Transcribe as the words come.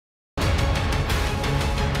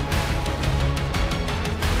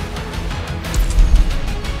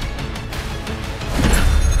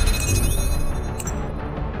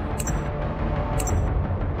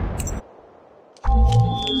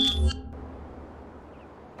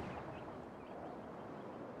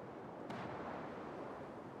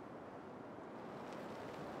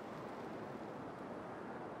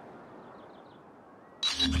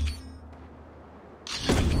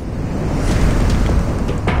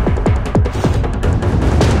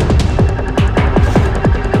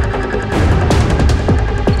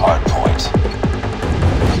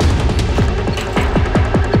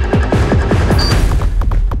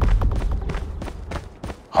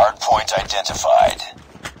identified.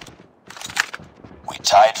 We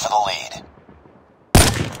tied for the lead.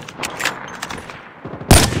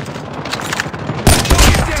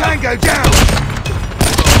 Tango down!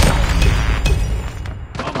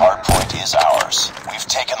 Hardpoint is ours. We've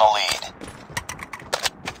taken the lead.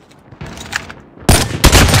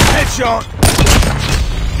 Headshot!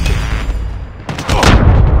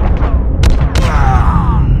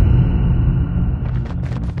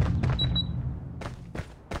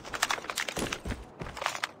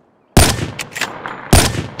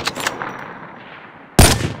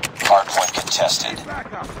 Hardpoint contested.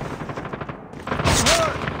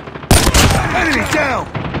 Enemy down!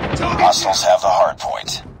 Hostiles have the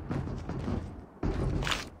hardpoint.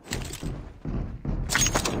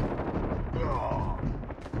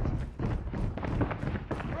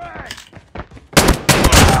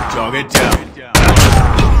 Target down.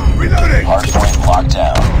 Reloading! Hardpoint locked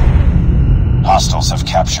down. Hostiles have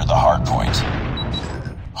captured the hardpoint.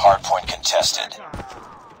 Hardpoint contested.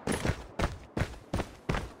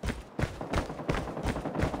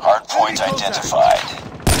 Hardpoint identified.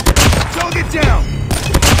 Target down!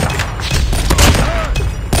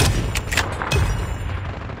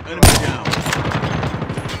 Enemy down.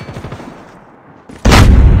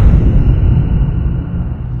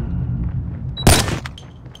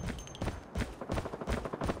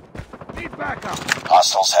 Need backup.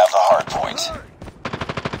 Hostiles have the hardpoint.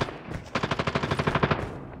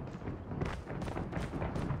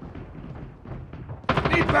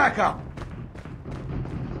 Need backup.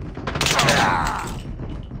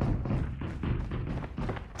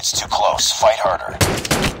 It's too close. Fight harder.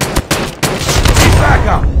 Need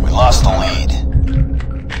backup. We lost the lead.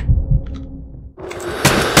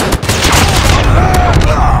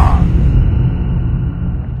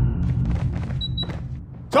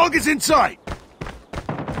 Target's in sight.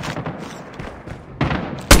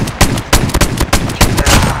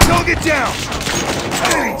 Target down.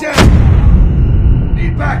 Enemy down.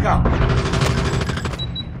 Need backup.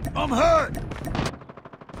 I'm hurt.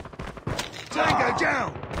 Tango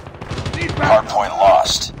down. Need backup. Hardpoint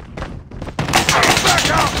lost. Back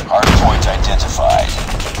up. Hardpoint identified.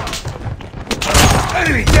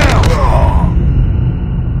 Enemy down.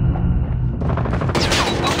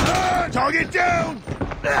 I'm hurt. Target down.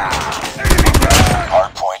 Enemy down.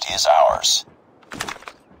 Hardpoint is ours.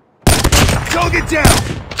 Target down.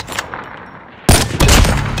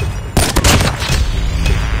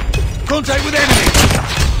 Contact with enemy.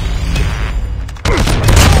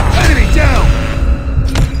 Enemy down.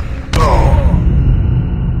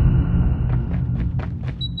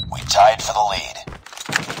 We tied for the lead.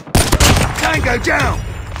 Tango down.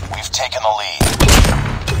 We've taken the lead.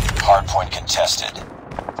 Hardpoint contested.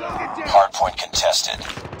 Target down. Hardpoint contested.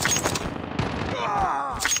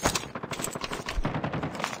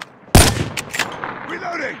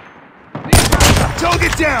 Reloading. Need backup.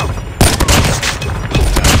 Target down.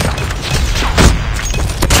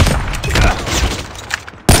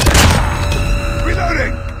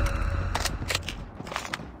 Reloading.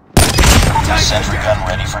 Sentry gun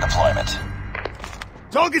ready for deployment.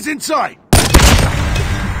 Target's in sight.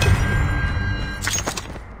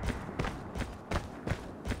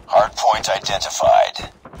 Hardpoint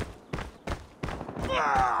identified.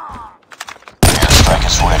 Airstrike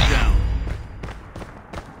is ready.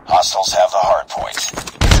 Hostiles have the hardpoint.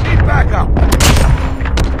 Need backup.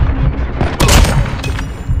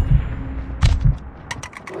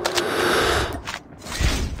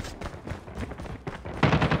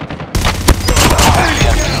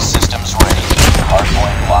 EMP systems ready.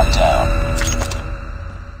 Hardpoint locked down.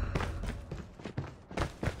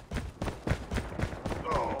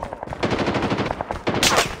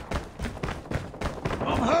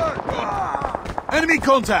 I'm hurt. Enemy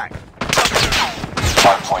contact.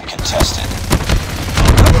 Hardpoint contested.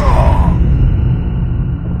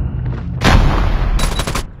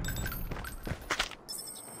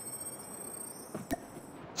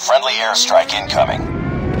 Friendly airstrike incoming.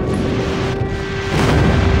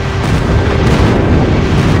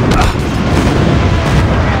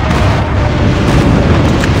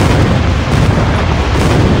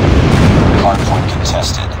 Hardpoint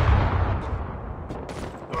contested.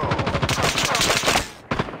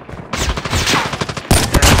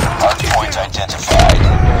 Hardpoint identified.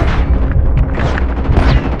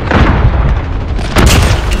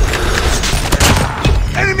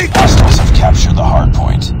 Enemy. Hostiles have captured the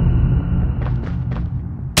hardpoint.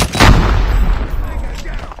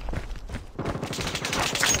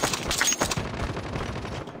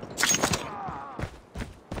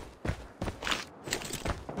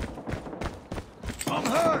 I'm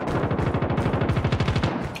hurt.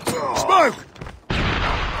 Smoke.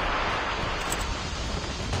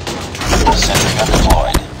 Sentry gun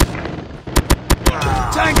deployed.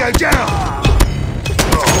 Tango down!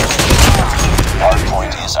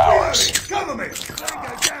 Hardpoint is ours. Cover me!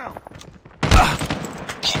 Tango down!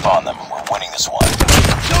 Keep on them. We're winning this one.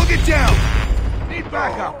 Target down! Need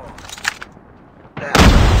backup!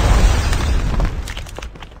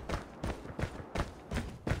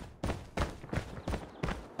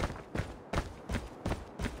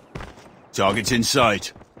 Target's in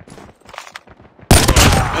sight.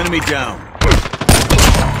 Enemy down.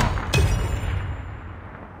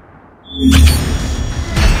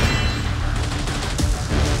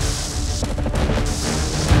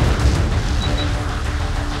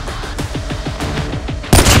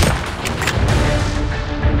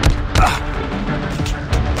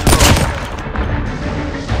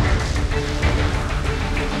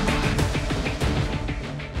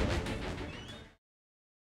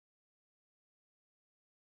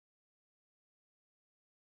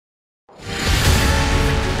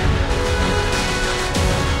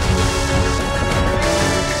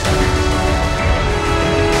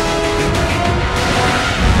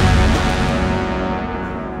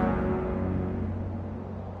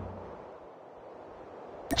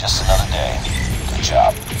 Just another day. Good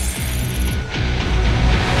job.